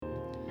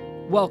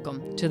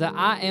Welcome to the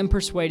I Am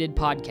Persuaded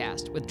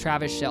podcast with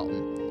Travis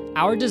Shelton.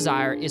 Our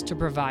desire is to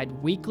provide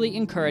weekly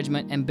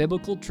encouragement and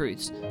biblical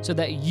truths so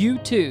that you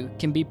too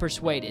can be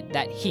persuaded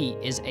that He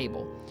is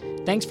able.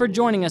 Thanks for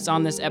joining us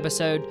on this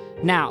episode.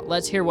 Now,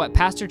 let's hear what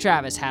Pastor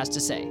Travis has to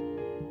say.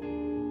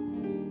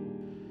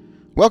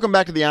 Welcome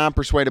back to the I Am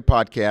Persuaded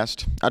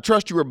podcast. I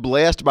trust you were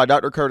blessed by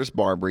Dr. Curtis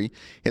Barbary,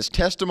 his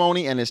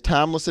testimony and his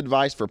timeless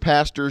advice for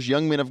pastors,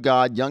 young men of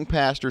God, young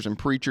pastors, and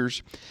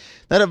preachers.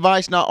 That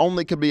advice not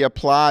only could be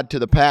applied to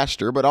the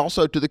pastor, but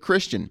also to the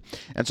Christian.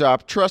 And so I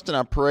trust and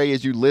I pray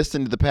as you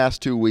listen to the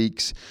past 2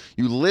 weeks,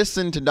 you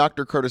listen to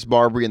Dr. Curtis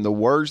Barbary and the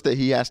words that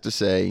he has to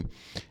say,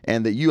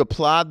 and that you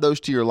applied those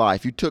to your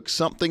life. You took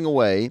something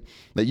away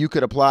that you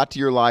could apply to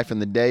your life in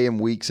the day and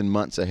weeks and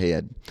months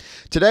ahead.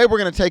 Today we're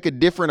going to take a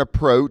different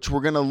approach.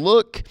 We're going to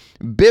look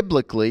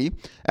biblically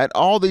at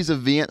all these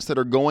events that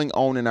are going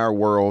on in our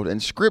world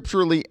and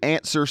scripturally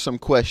answer some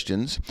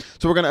questions.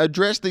 So we're going to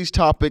address these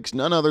topics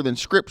none other than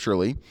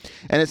scripturally.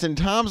 And it's in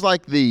times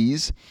like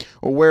these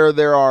where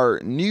there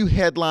are new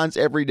headlines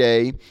every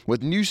day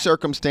with new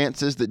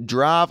circumstances that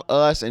drive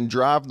us and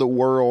drive the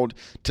world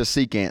to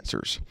seek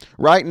answers.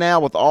 Right now,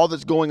 with all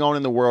that's going on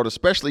in the world,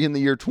 especially in the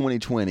year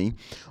 2020,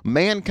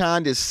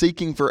 mankind is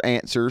seeking for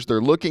answers. They're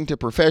looking to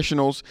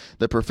professionals.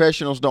 The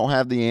professionals don't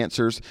have the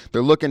answers.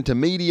 They're looking to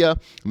media.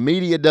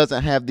 Media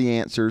doesn't have the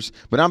answers.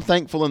 But I'm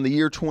thankful in the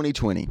year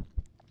 2020,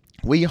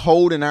 we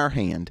hold in our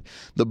hand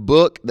the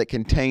book that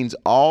contains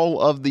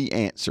all of the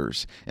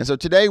answers. And so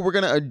today we're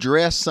going to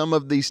address some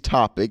of these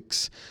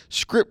topics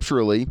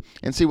scripturally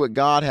and see what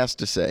God has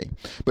to say.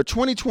 But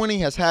 2020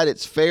 has had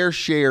its fair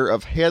share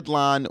of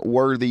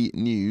headline-worthy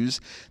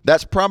news.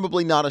 That's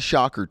probably not a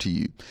shocker to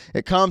you.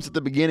 It comes at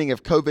the beginning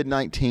of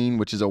COVID-19,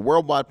 which is a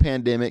worldwide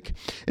pandemic.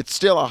 It's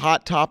still a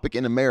hot topic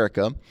in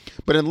America.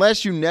 But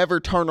unless you never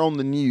turn on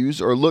the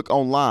news or look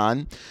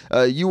online,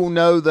 you will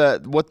know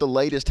that what the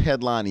latest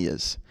headline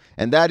is.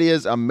 And that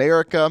is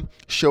America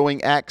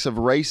showing acts of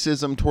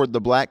racism toward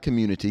the black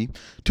community.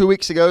 2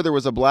 weeks ago, there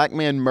was a black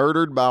man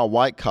murdered by a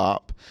white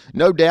cop.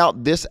 No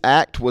doubt this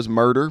act was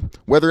murder.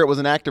 Whether it was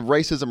an act of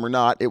racism or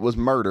not, it was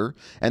murder.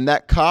 And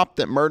that cop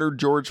that murdered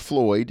George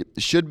Floyd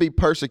should be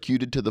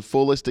persecuted to the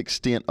fullest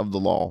extent of the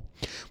law.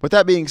 With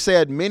that being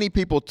said, many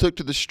people took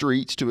to the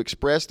streets to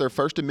express their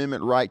First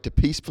Amendment right to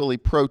peacefully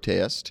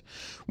protest,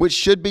 which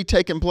should be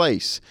taking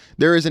place.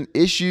 There is an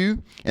issue,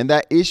 and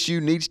that issue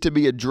needs to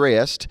be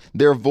addressed.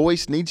 Their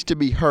voice needs to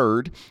be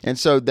heard, and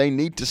so they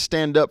need to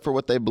stand up for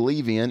what they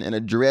believe in and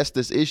address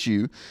this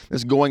issue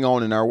that's going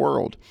on in our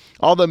world.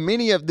 Although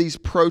many of these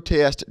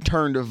protests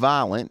turned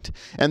violent,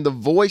 and the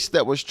voice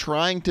that was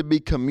trying to be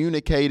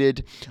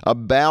communicated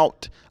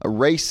about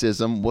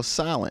racism was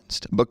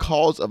silenced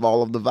because of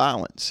all of the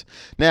violence.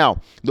 Now,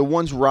 the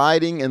ones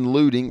rioting and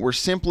looting were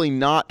simply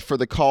not for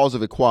the cause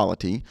of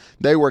equality.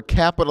 They were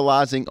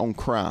capitalizing on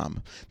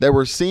crime. They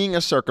were seeing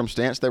a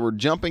circumstance, they were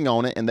jumping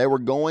on it, and they were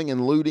going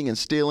and looting and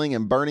stealing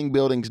and burning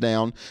buildings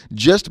down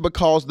just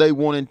because they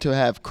wanted to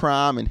have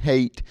crime and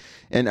hate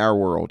in our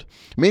world.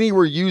 Many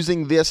were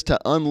using this to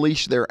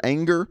unleash their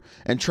anger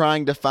and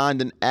trying to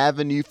find an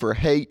avenue for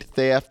hate,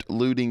 theft,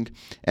 looting,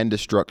 and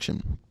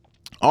destruction.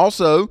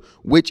 Also,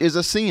 which is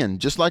a sin,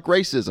 just like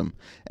racism,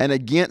 and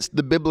against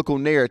the biblical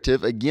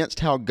narrative, against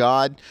how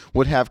God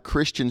would have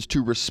Christians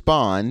to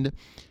respond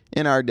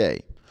in our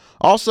day.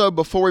 Also,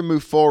 before we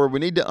move forward, we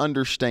need to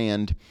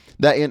understand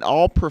that in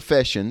all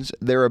professions,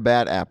 there are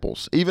bad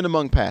apples, even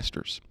among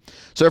pastors.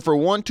 So for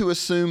one to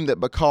assume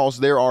that because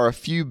there are a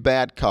few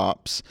bad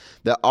cops,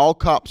 that all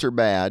cops are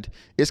bad,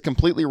 is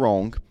completely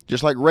wrong,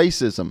 just like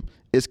racism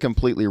is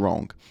completely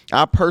wrong.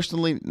 I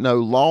personally know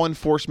law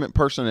enforcement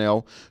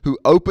personnel who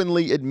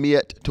openly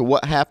admit to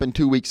what happened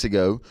 2 weeks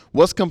ago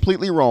was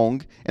completely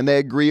wrong, and they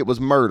agree it was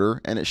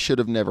murder and it should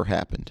have never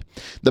happened.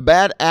 The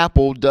bad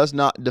apple does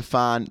not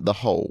define the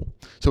whole.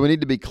 So we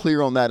need to be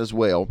clear on that as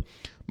well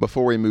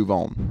before we move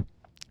on.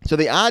 So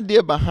the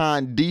idea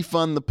behind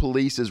defund the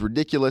police is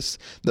ridiculous.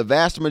 The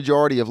vast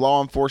majority of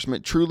law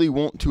enforcement truly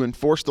want to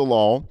enforce the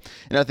law,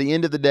 and at the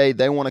end of the day,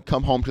 they want to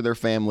come home to their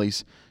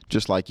families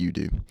just like you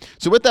do.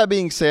 So with that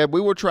being said, we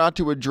will try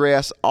to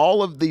address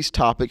all of these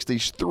topics,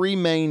 these three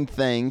main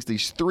things,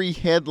 these three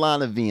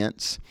headline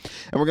events,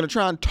 and we're going to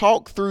try and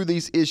talk through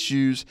these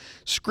issues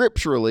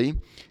scripturally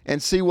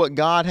and see what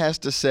God has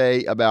to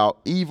say about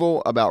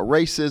evil, about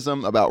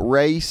racism, about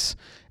race,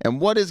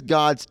 and what is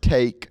God's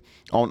take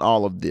on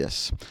all of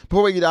this.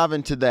 Before we dive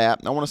into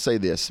that, I want to say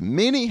this.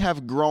 Many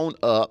have grown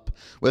up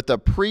with a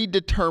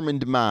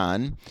predetermined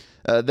mind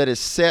that is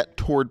set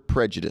toward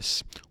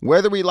prejudice.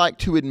 Whether we like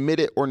to admit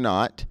it or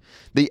not,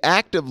 the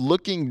act of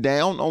looking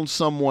down on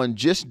someone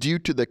just due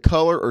to the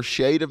color or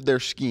shade of their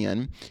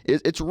skin,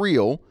 it's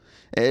real.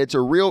 It's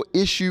a real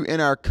issue in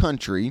our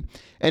country,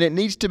 and it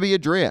needs to be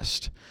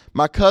addressed.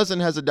 My cousin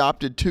has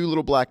adopted 2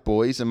 little black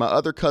boys, and my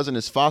other cousin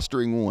is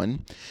fostering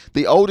one.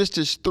 The oldest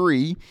is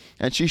 3,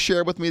 and she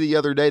shared with me the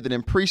other day that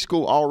in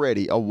preschool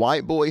already, a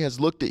white boy has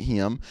looked at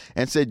him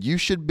and said, "You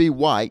should be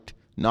white,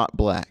 not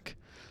black."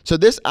 So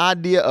this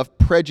idea of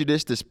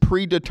prejudice, this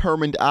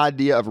predetermined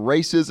idea of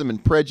racism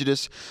and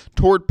prejudice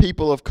toward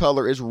people of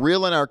color is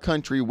real in our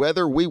country,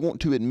 whether we want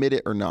to admit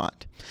it or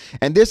not.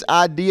 And this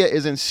idea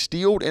is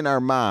instilled in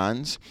our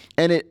minds,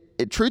 and it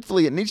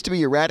truthfully, it needs to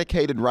be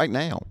eradicated right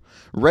now.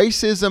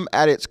 Racism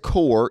at its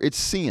core, it's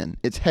sin,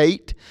 it's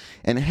hate,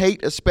 and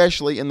hate,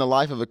 especially in the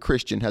life of a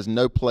Christian, has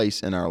no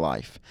place in our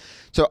life.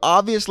 So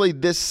obviously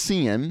this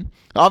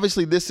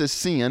is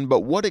sin, but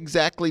what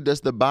exactly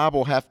does the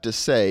Bible have to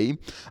say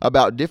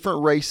about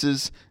different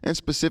races and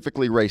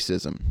specifically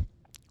racism?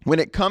 When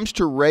it comes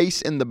to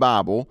race in the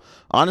Bible,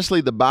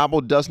 honestly, the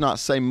Bible does not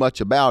say much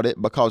about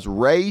it because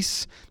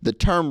race, the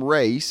term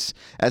race,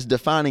 as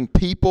defining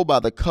people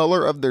by the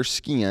color of their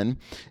skin,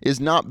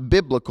 is not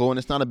biblical, and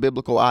it's not a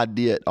biblical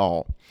idea at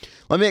all.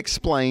 Let me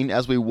explain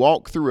as we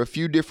walk through a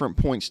few different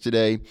points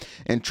today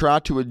and try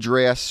to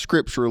address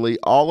scripturally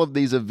all of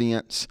these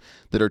events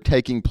that are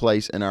taking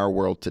place in our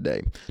world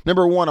today.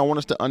 Number one, I want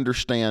us to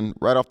understand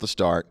right off the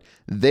start,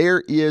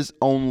 there is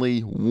only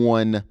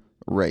one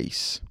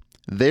race.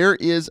 There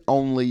is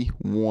only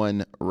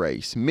one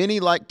race. Many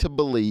like to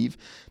believe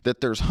that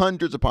there's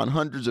hundreds upon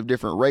hundreds of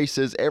different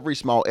races, every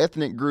small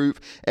ethnic group,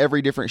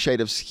 every different shade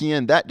of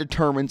skin, that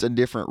determines a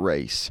different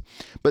race.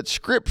 But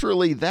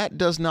scripturally, that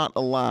does not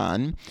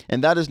align,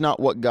 and that is not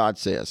what God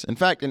says. In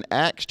fact, in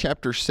Acts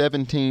chapter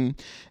 17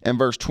 and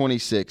verse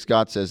 26,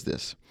 God says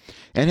this,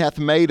 "And hath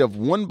made of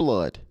one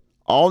blood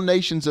all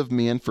nations of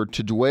men for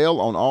to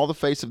dwell on all the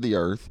face of the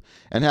earth,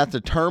 and hath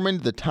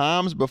determined the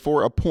times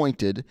before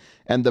appointed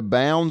and the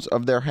bounds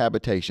of their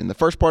habitation." The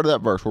first part of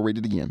that verse, we'll read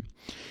it again.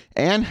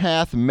 "And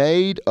hath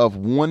made of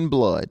one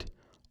blood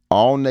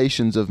all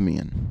nations of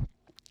men."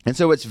 And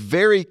so it's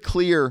very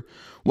clear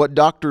what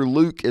Dr.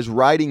 Luke is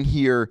writing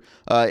here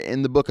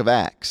in the book of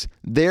Acts.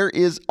 There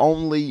is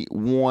only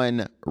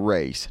one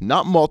race,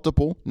 not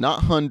multiple,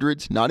 not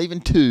hundreds, not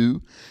even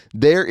two.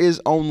 There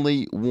is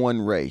only one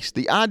race.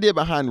 The idea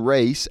behind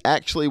race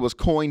actually was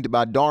coined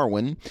by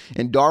Darwin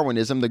in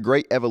Darwinism, the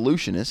great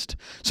evolutionist.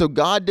 So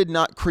God did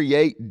not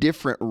create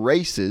different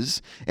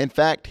races. In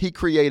fact, he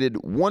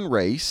created one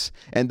race,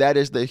 and that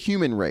is the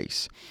human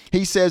race.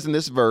 He says in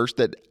this verse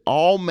that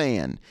all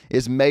man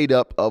is made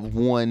up of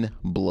one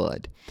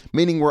blood,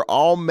 meaning we're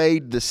all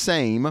made the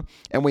same,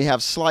 and we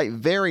have slight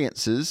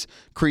variances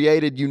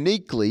created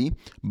uniquely,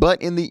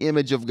 but in the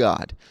image of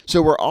God.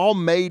 So we're all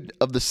made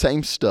of the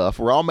same stuff.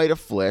 We're all made of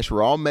flesh.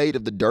 We're all made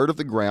of the dirt of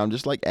the ground,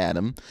 just like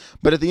Adam.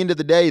 But at the end of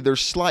the day,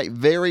 there's slight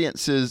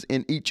variances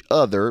in each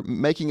other,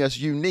 making us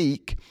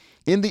unique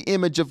in the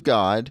image of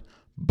God,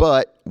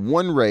 but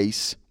one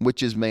race,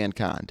 which is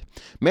mankind.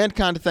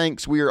 Mankind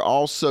thinks we are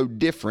all so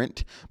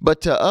different,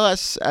 but to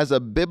us, as a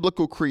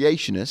biblical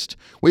creationist,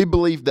 we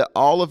believe that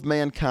all of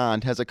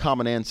mankind has a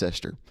common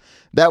ancestor.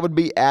 That would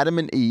be Adam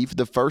and Eve,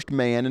 the first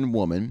man and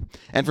woman.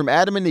 And from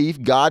Adam and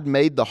Eve, God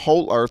made the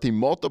whole earth. He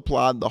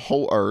multiplied the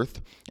whole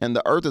earth, and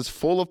the earth is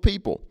full of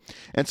people.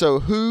 And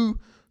so who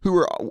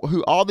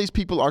all these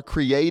people are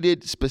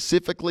created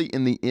specifically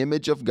in the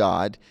image of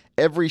God.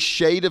 Every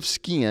shade of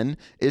skin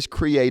is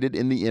created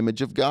in the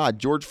image of God.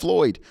 George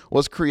Floyd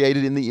was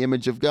created in the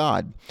image of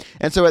God.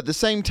 And so at the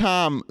same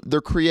time,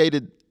 they're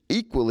created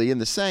equally in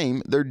the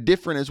same, they're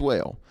different as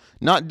well.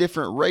 Not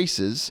different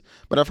races,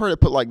 but I've heard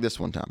it put like this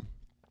one time.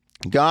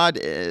 God,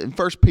 in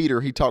 1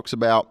 Peter, he talks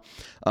about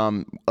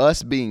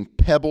us being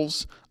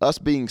pebbles, us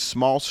being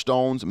small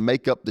stones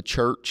make up the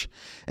church.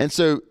 And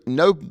so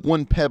no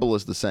one pebble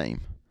is the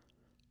same.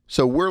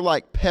 So we're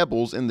like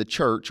pebbles in the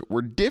church.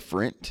 We're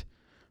different,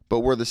 but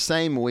we're the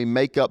same when we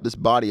make up this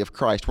body of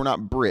Christ. We're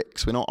not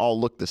bricks. We don't all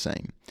look the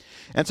same.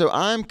 And so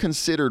I'm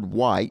considered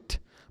white,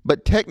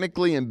 but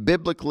technically and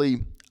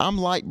biblically, I'm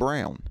light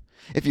brown.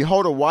 If you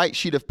hold a white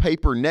sheet of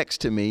paper next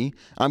to me,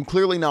 I'm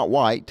clearly not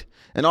white.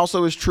 And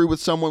also is true with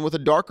someone with a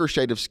darker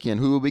shade of skin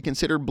who will be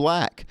considered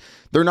black.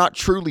 They're not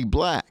truly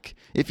black.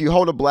 If you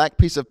hold a black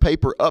piece of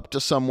paper up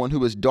to someone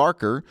who is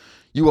darker,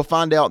 you will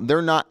find out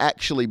they're not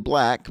actually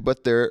black,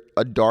 but they're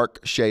a dark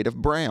shade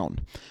of brown.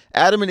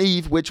 Adam and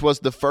Eve, which was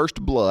the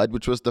first blood,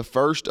 which was the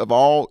first of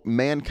all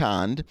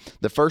mankind,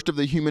 the first of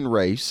the human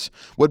race,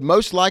 would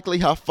most likely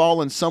have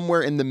fallen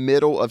somewhere in the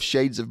middle of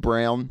shades of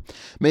brown,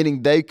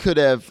 meaning they could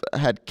have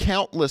had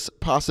countless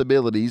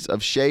possibilities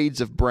of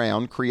shades of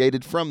brown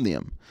created from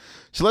them.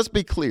 So let's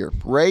be clear.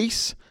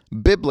 Race,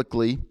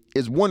 biblically,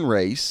 is one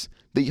race,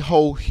 the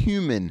whole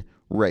human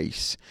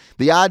race.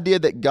 The idea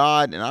that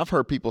God, and I've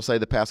heard people say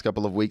the past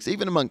couple of weeks,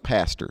 even among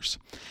pastors,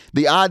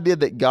 the idea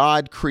that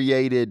God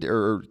created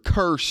or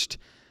cursed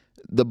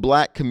the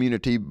black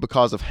community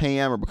because of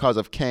Ham or because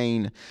of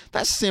Cain,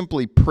 that's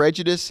simply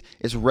prejudice,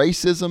 it's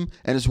racism,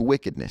 and it's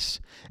wickedness.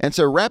 And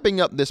so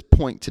wrapping up this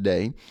point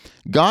today,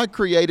 God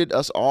created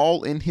us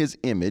all in his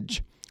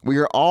image. We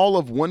are all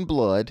of one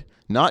blood,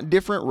 not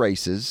different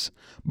races,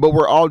 but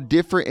we're all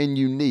different and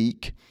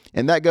unique.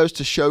 And that goes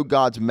to show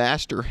God's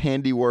master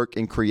handiwork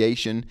in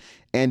creation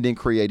and in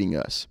creating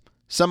us.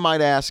 Some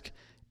might ask,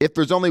 if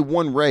there's only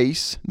one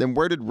race, then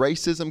where did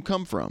racism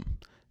come from?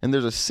 And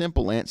there's a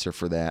simple answer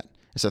for that.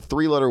 It's a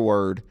 3-letter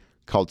word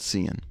called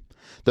sin.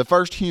 The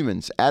first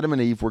humans, Adam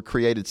and Eve, were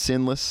created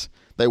sinless.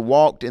 They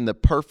walked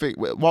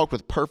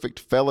with perfect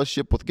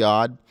fellowship with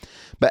God.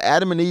 But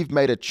Adam and Eve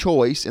made a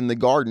choice in the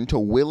garden to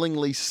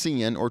willingly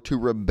sin or to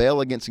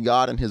rebel against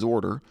God and his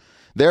order,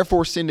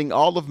 therefore sending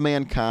all of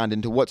mankind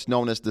into what's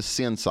known as the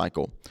sin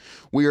cycle.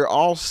 We are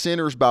all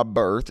sinners by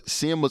birth.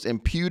 Sin was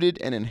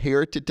imputed and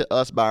inherited to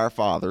us by our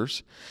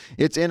fathers.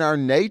 It's in our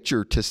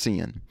nature to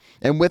sin.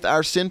 And with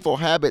our sinful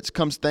habits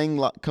comes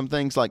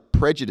things like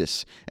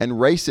prejudice and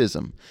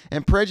racism.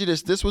 And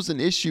prejudice, this was an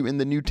issue in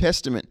the New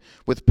Testament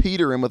with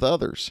Peter and with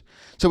others.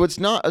 So it's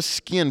not a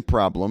skin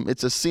problem,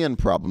 it's a sin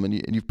problem.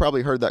 And you've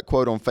probably heard that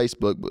quote on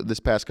Facebook this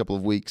past couple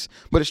of weeks.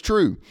 But it's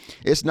true.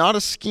 It's not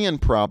a skin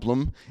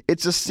problem,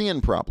 it's a sin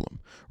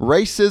problem.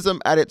 Racism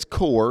at its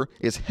core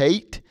is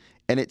hate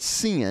and it's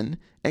sin,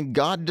 and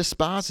God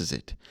despises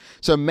it.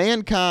 So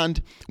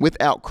mankind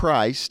without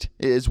Christ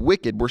is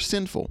wicked. We're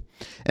sinful.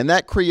 And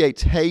that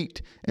creates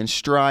hate and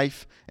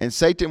strife, and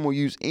Satan will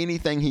use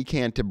anything he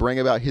can to bring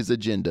about his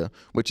agenda,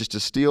 which is to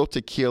steal,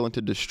 to kill, and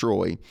to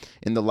destroy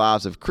in the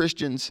lives of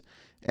Christians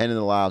and in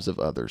the lives of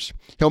others.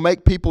 He'll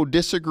make people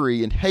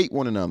disagree and hate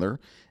one another,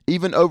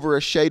 even over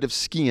a shade of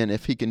skin,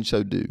 if he can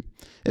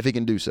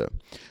do so.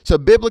 So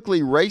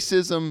biblically,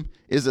 racism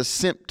is a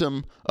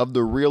symptom of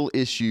the real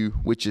issue,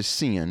 which is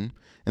sin.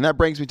 And that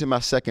brings me to my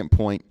second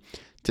point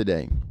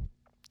today.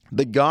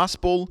 The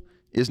gospel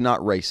is not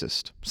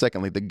racist.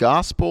 Secondly, the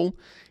gospel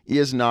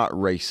is not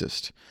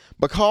racist.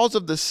 Because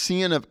of the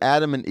sin of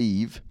Adam and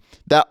Eve,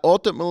 that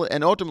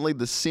ultimately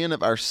the sin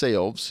of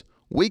ourselves,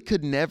 we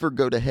could never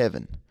go to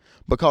heaven,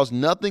 because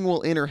nothing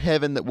will enter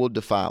heaven that will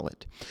defile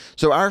it.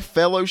 So our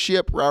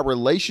fellowship, our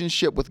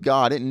relationship with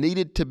God, it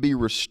needed to be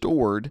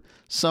restored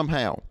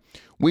somehow.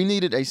 We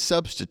needed a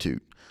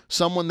substitute,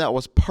 someone that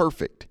was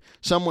perfect,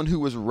 someone who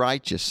was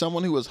righteous,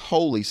 someone who was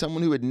holy,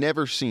 someone who had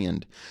never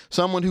sinned,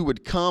 someone who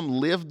would come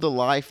live the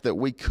life that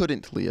we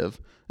couldn't live,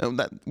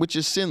 which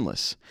is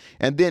sinless,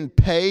 and then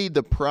pay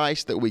the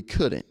price that we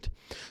couldn't.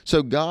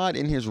 So God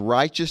in his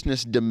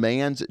righteousness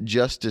demands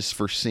justice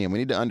for sin. We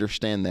need to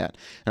understand that.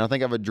 And I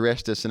think I've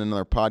addressed this in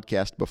another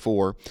podcast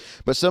before.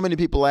 But so many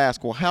people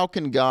ask, well, how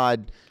can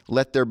God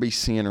let there be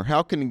sin? Or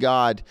how can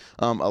God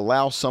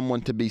allow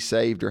someone to be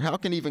saved? Or how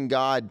can even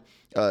God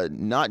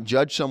not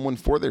judge someone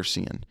for their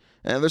sin?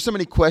 And there's so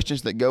many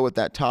questions that go with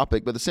that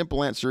topic, but the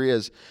simple answer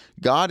is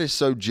God is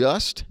so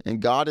just and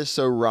God is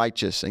so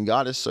righteous and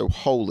God is so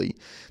holy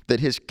that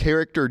his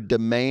character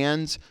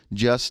demands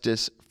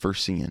justice for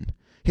sin.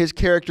 His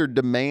character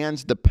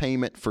demands the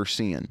payment for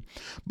sin.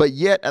 But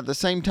yet, at the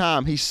same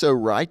time, he's so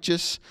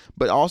righteous,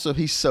 but also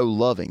he's so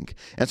loving.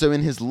 And so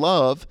in his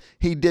love,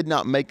 he did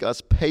not make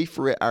us pay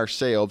for it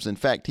ourselves. In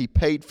fact, he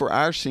paid for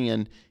our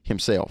sin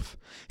himself.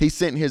 He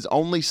sent his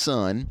only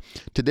son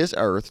to this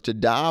earth to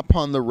die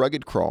upon the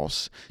rugged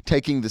cross,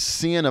 taking the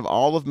sin of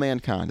all of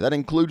mankind. That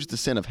includes the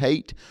sin of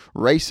hate,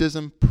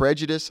 racism,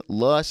 prejudice,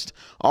 lust,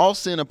 all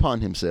sin upon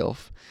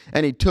himself.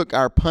 And he took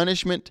our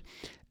punishment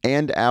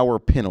and our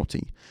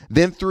penalty.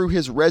 Then through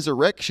his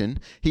resurrection,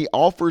 he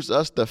offers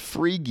us the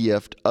free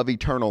gift of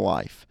eternal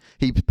life.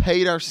 He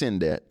paid our sin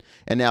debt,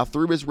 and now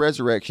through his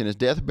resurrection, his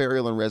death,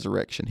 burial, and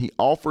resurrection, he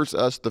offers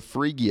us the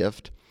free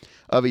gift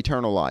of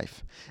eternal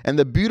life. And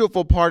the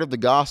beautiful part of the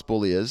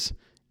gospel is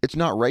it's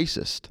not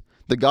racist.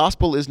 The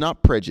gospel is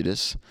not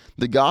prejudice.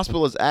 The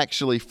gospel is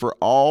actually for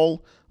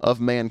all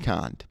of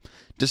mankind.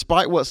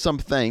 Despite what some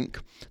think,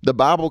 the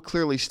Bible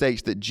clearly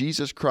states that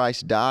Jesus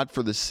Christ died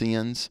for the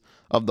sins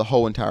of the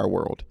whole entire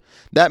world.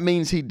 That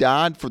means he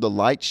died for the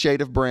light shade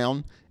of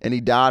brown, and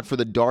he died for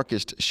the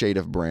darkest shade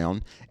of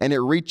brown, and it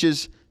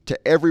reaches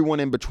to everyone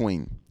in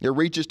between. It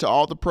reaches to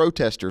all the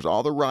protesters,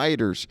 all the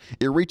rioters.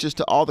 It reaches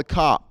to all the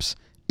cops,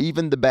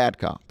 even the bad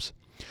cops.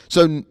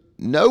 So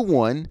no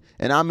one,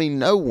 and I mean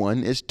no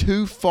one, is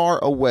too far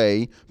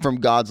away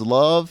from God's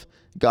love,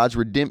 God's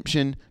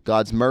redemption,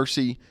 God's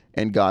mercy,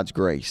 and God's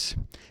grace.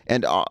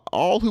 And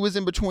all who is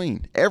in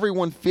between,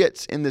 everyone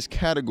fits in this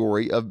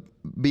category of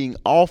being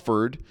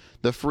offered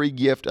the free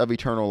gift of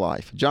eternal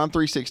life. John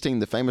 3:16,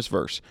 the famous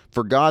verse,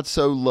 "For God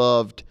so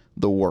loved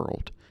the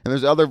world." And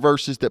there's other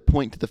verses that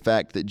point to the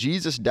fact that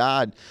Jesus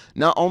died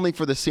not only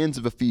for the sins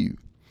of a few,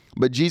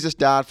 but Jesus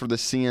died for the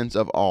sins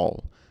of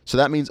all. So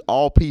that means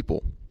all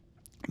people.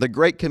 The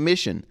Great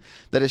Commission,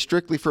 that is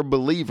strictly for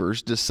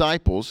believers,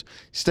 disciples,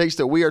 states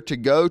that we are to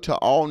go to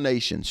all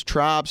nations,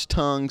 tribes,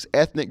 tongues,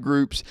 ethnic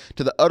groups,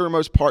 to the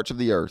uttermost parts of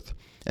the earth.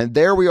 And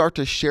there we are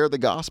to share the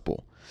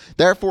gospel.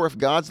 Therefore, if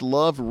God's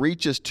love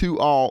reaches to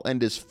all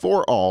and is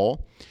for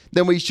all,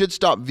 then we should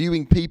stop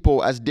viewing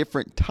people as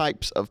different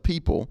types of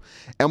people,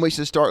 and we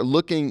should start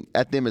looking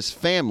at them as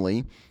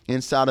family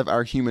inside of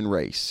our human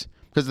race.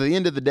 Because at the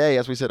end of the day,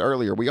 as we said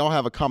earlier, we all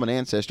have a common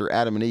ancestor,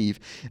 Adam and Eve,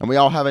 and we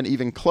all have an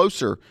even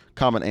closer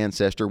common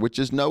ancestor, which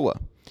is Noah.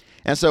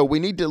 And so we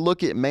need to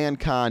look at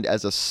mankind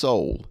as a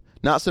soul,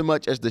 not so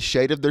much as the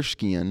shade of their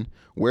skin,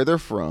 where they're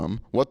from,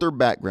 what their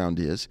background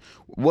is.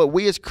 What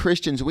we as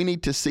Christians, we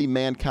need to see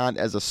mankind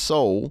as a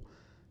soul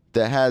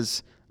that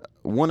has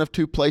one of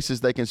two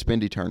places they can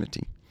spend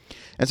eternity.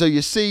 And so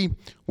you see,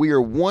 we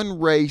are one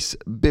race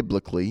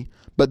biblically,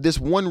 But this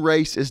one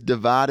race is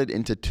divided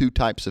into two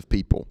types of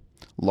people,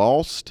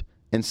 lost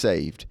and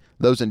saved.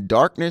 Those in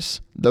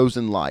darkness, those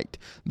in light.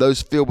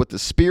 Those filled with the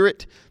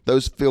Spirit,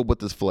 those filled with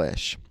the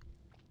flesh.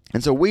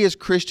 And so we as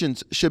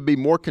Christians should be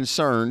more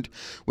concerned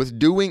with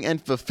doing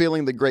and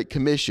fulfilling the Great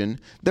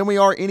Commission than we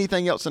are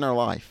anything else in our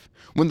life.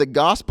 When the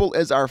gospel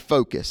is our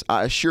focus,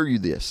 I assure you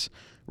this,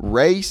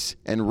 race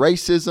and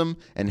racism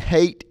and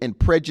hate and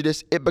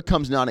prejudice, it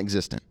becomes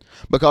non-existent.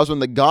 Because when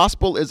the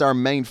gospel is our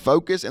main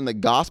focus and the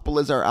gospel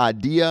is our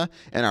idea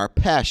and our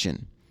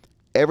passion,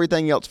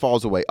 everything else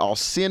falls away. All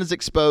sin is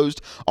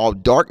exposed, all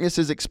darkness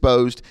is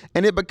exposed,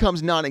 and it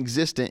becomes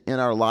non-existent in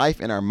our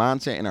life, in our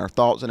mindset, in our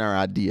thoughts, and our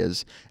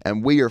ideas,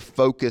 and we are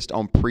focused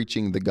on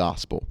preaching the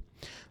gospel.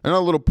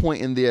 Another little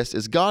point in this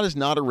is God is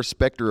not a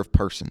respecter of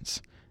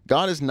persons.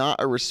 God is not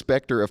a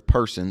respecter of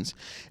persons.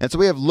 And so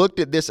we have looked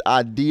at this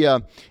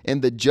idea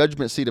in the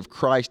Judgment Seat of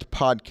Christ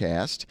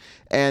podcast,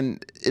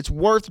 and it's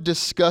worth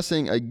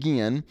discussing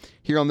again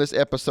here on this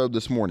episode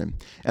this morning.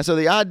 And so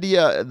the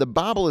idea, the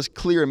Bible is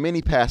clear in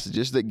many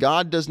passages that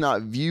God does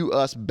not view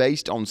us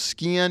based on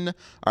skin,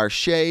 our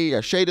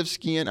shade of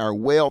skin, our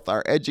wealth,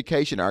 our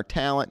education, our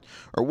talent,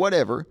 or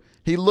whatever.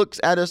 He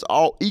looks at us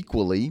all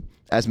equally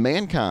as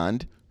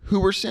mankind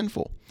who are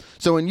sinful.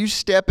 So when you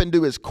step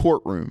into his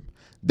courtroom,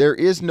 there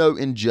is no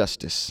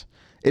injustice.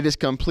 It is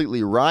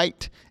completely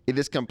right. It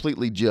is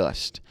completely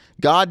just.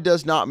 God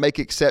does not make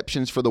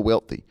exceptions for the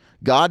wealthy.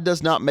 God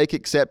does not make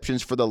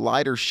exceptions for the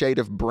lighter shade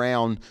of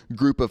brown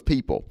group of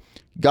people.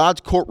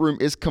 God's courtroom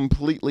is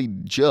completely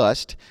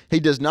just. He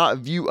does not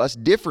view us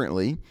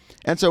differently.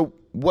 And so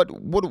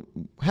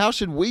how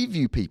should we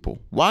view people?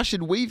 Why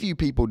should we view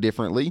people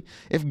differently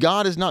if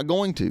God is not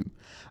going to?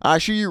 I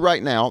assure you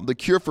right now, the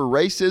cure for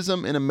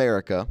racism in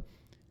America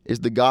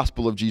is the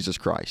gospel of Jesus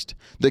Christ.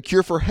 The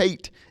cure for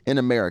hate in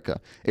America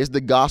is the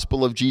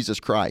gospel of Jesus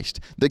Christ.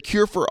 The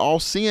cure for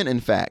all sin, in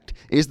fact,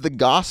 is the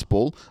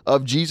gospel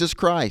of Jesus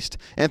Christ.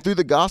 And through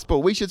the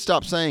gospel, we should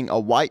stop saying a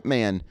white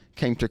man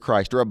came to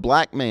Christ or a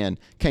black man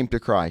came to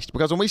Christ.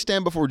 Because when we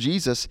stand before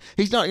Jesus,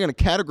 he's not going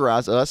to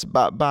categorize us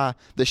by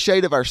the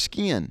shade of our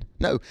skin.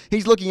 No,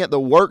 he's looking at the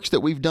works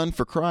that we've done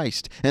for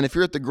Christ. And if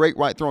you're at the great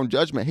white throne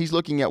judgment, he's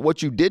looking at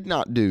what you did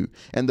not do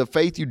and the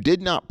faith you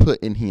did not put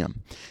in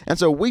him. And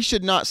so we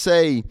should not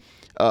say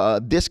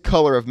this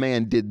color of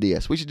man did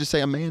this. We should just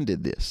say a man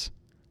did this.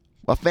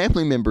 A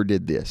family member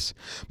did this.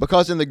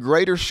 Because in the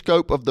greater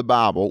scope of the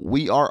Bible,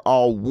 we are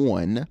all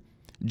one.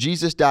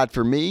 Jesus died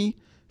for me,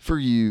 for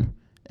you,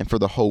 and for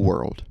the whole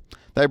world.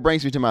 That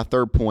brings me to my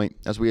third point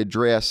as we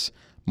address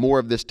more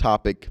of this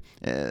topic,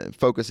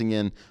 focusing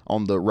in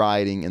on the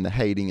rioting and the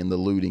hating and the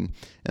looting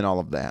and all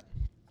of that.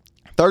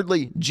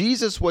 Thirdly,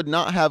 Jesus would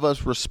not have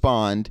us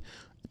respond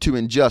to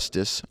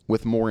injustice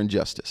with more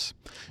injustice.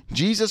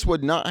 Jesus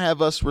would not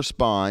have us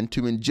respond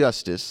to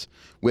injustice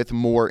with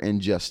more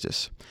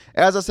injustice.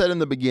 As I said in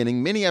the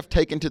beginning, many have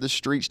taken to the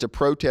streets to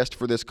protest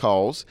for this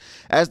cause,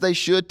 as they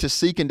should, to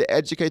seek and to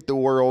educate the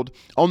world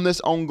on this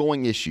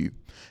ongoing issue.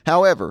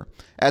 However,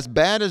 as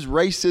bad as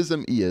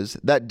racism is,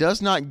 that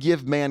does not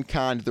give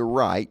mankind the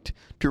right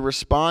to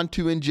respond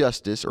to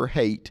injustice or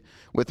hate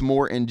with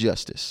more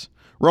injustice.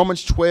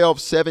 Romans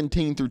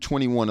 12:17 through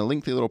 21, a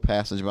lengthy little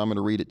passage, but I'm going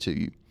to read it to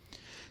you.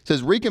 It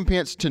says,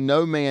 "Recompense to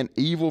no man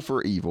evil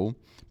for evil.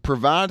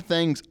 Provide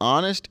things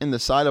honest in the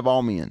sight of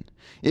all men.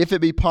 If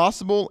it be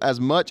possible, as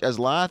much as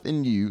lieth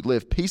in you,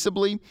 live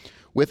peaceably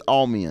with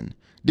all men.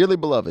 Dearly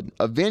beloved,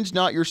 avenge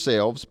not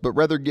yourselves, but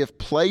rather give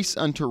place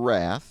unto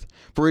wrath.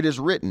 For it is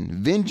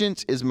written,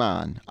 Vengeance is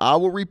mine, I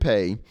will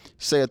repay,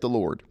 saith the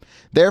Lord.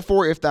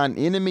 Therefore, if thine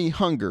enemy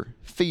hunger,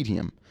 feed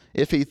him.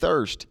 If he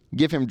thirst,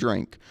 give him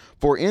drink.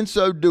 For in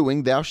so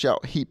doing thou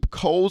shalt heap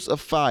coals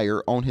of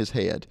fire on his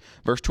head."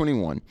 Verse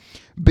 21,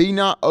 "Be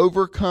not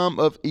overcome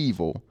of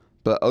evil,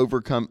 but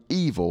overcome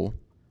evil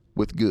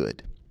with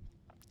good."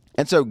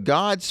 And so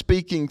God,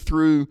 speaking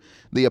through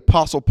the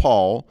Apostle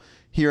Paul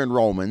here in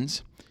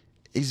Romans,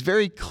 he's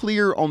very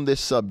clear on this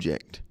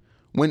subject.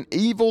 When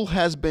evil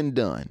has been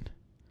done,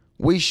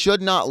 we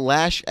should not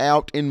lash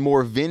out in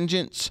more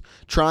vengeance,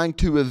 trying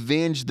to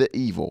avenge the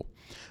evil.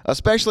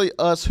 Especially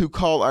us who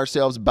call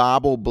ourselves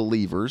Bible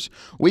believers,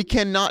 we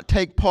cannot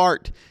take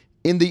part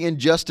in the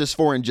injustice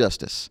for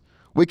injustice.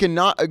 We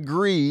cannot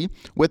agree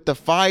with the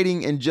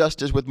fighting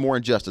injustice with more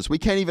injustice. We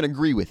can't even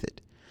agree with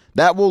it.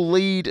 That will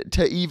lead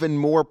to even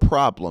more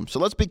problems. So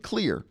let's be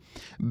clear.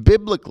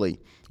 Biblically,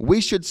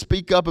 we should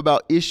speak up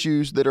about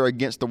issues that are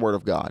against the Word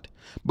of God.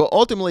 But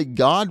ultimately,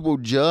 God will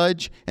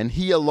judge, and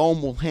He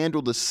alone will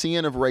handle the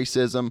sin of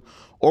racism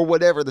or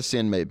whatever the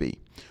sin may be.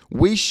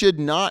 We should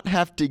not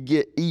have to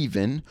get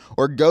even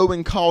or go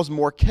and cause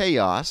more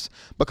chaos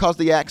because of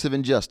the acts of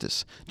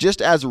injustice.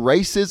 Just as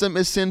racism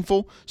is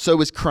sinful,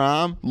 so is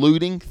crime,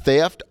 looting,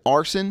 theft,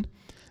 arson.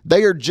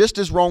 They are just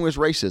as wrong as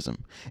racism.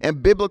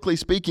 And biblically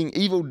speaking,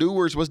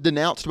 evildoers was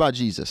denounced by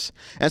Jesus.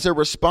 And so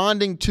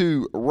responding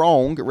to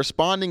wrong,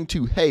 responding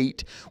to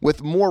hate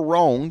with more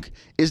wrong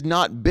is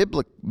not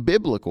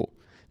biblical.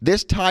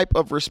 This type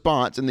of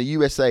response in the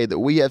USA that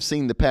we have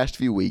seen the past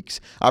few weeks,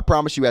 I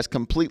promise you, has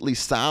completely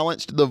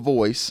silenced the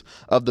voice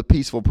of the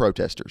peaceful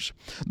protesters.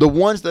 The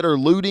ones that are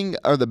looting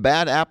are the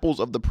bad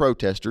apples of the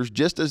protesters,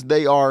 just as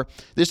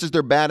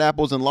they're bad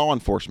apples in law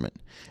enforcement.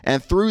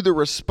 And through the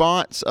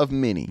response of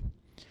many,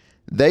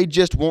 they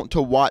just want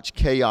to watch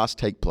chaos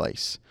take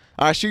place.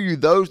 I assure you,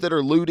 those that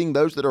are looting,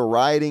 those that are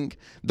rioting,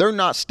 they're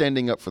not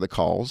standing up for the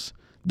cause.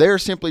 They're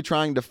simply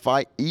trying to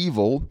fight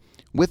evil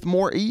with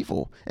more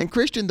evil. And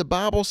Christian, the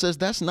Bible says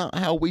that's not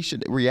how we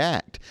should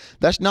react.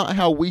 That's not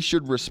how we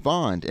should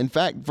respond. In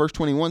fact, verse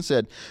 21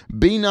 said,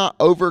 "Be not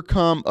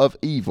overcome of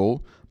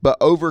evil, but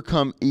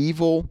overcome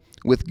evil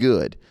with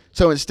good."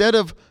 So instead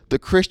of the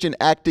Christian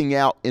acting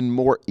out in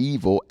more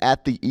evil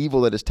at the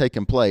evil that has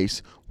taken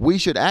place, we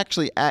should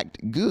actually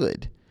act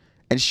good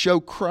and show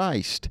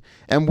Christ.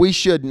 And we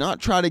should not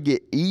try to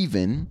get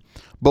even,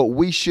 but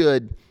we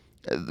should.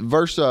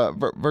 Verse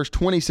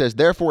 20 says,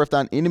 "Therefore, if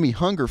thine enemy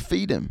hunger,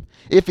 feed him.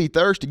 If he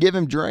thirst, give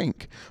him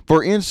drink.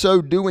 For in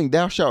so doing,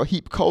 thou shalt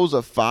heap coals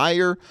of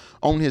fire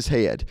on his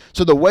head."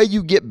 So the way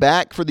you get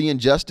back for the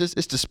injustice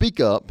is to speak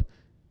up,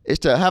 is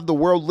to have the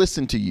world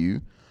listen to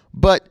you.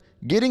 But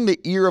getting the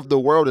ear of the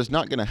world is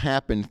not going to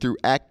happen through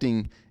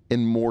acting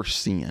in more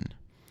sin.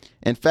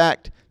 In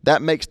fact,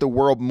 that makes the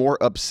world more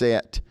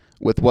upset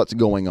with what's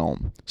going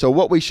on. So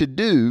what we should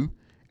do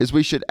is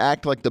we should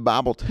act like the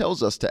Bible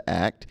tells us to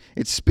act.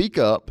 It's speak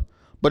up,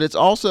 but it's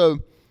also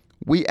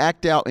we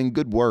act out in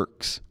good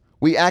works.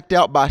 We act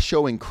out by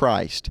showing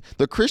Christ.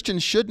 The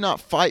Christians should not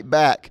fight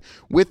back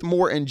with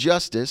more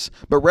injustice,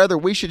 but rather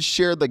we should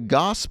share the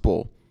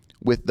gospel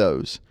with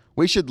those.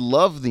 We should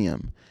love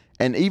them.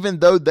 And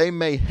even though they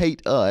may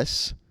hate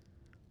us,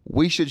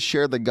 we should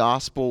share the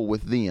gospel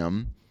with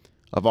them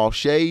of all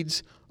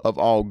shades, of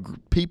all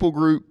people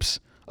groups,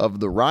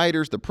 of the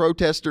rioters, the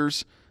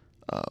protesters.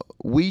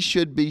 We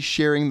should be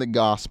sharing the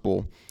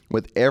gospel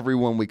with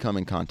everyone we come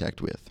in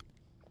contact with.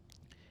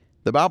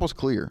 The Bible's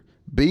clear.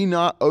 Be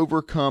not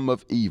overcome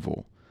of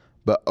evil,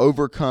 but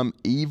overcome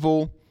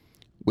evil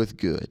with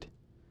good.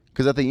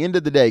 Because at the end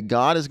of the day,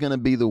 God is going to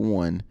be the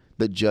one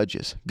that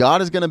judges.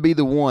 God is going to be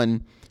the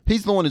one,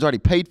 he's the one who's already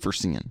paid for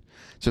sin.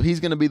 So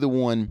he's going to be the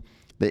one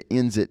that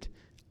ends it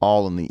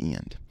all in the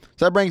end.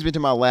 So that brings me to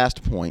my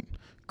last point.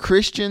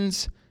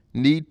 Christians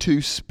need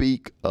to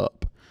speak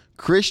up.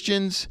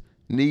 Christians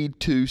need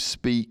to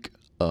speak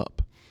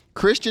up.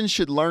 Christians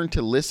should learn to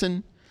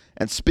listen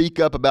and speak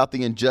up about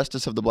the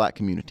injustice of the black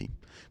community.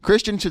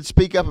 Christians should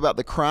speak up about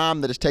the crime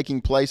that is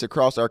taking place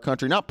across our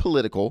country, not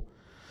political,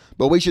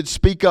 but we should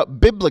speak up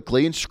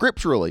biblically and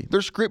scripturally.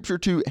 There's scripture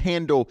to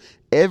handle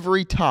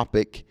every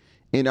topic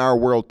in our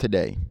world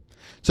today.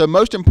 So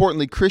most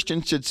importantly,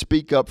 Christians should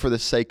speak up for the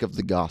sake of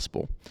the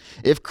gospel.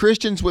 If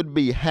Christians would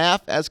be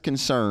half as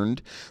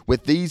concerned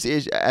with these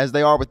as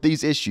they are with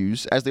these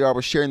issues, as they are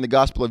with sharing the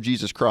gospel of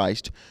Jesus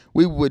Christ,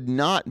 we would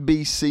not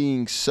be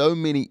seeing so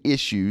many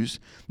issues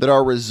that are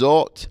a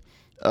result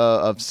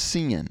of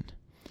sin.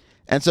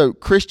 And so,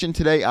 Christian,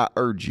 today I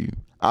urge you,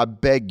 I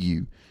beg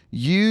you,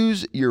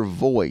 use your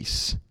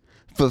voice.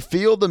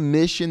 Fulfill the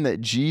mission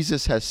that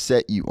Jesus has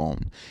set you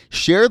on.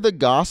 Share the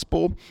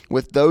gospel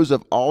with those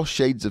of all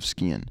shades of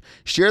skin.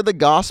 Share the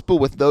gospel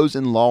with those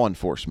in law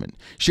enforcement.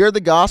 Share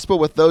the gospel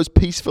with those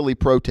peacefully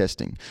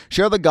protesting.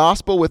 Share the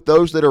gospel with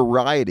those that are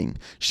rioting.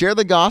 Share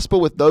the gospel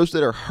with those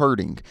that are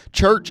hurting.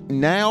 Church,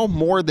 now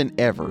more than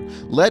ever,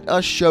 let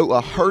us show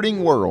a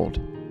hurting world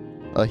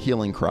a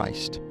healing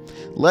Christ.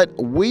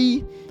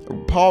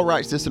 Paul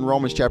writes this in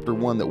Romans chapter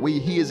 1, that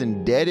he is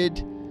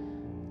indebted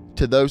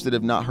to those that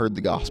have not heard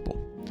the gospel.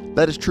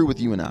 That is true with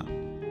you and I.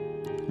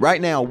 Right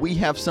now, we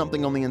have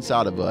something on the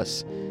inside of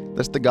us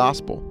that's the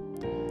gospel.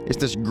 It's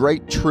this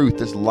great truth,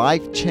 this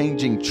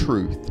life-changing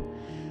truth.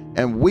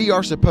 And we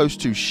are supposed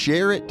to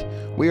share it.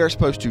 We are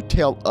supposed to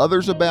tell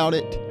others about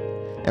it.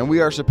 And we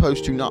are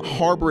supposed to not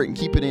harbor it and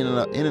keep it in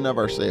and of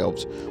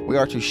ourselves. We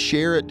are to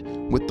share it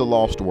with the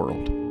lost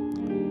world.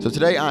 So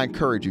today I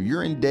encourage you,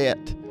 you're in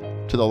debt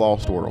to the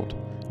lost world.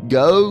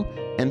 Go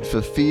and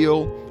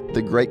fulfill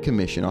the Great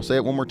Commission. I'll say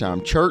it one more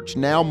time. Church,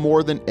 now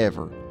more than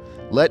ever,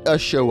 let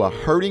us show a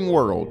hurting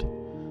world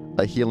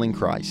a healing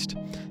Christ.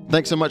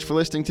 Thanks so much for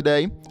listening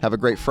today. Have a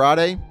great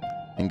Friday,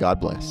 and God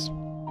bless.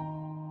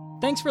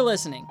 Thanks for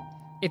listening.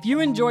 If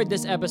you enjoyed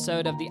this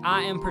episode of the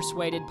I Am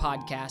Persuaded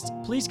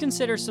podcast, please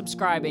consider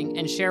subscribing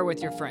and share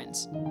with your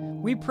friends.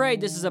 We pray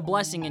this is a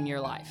blessing in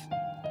your life.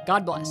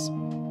 God bless.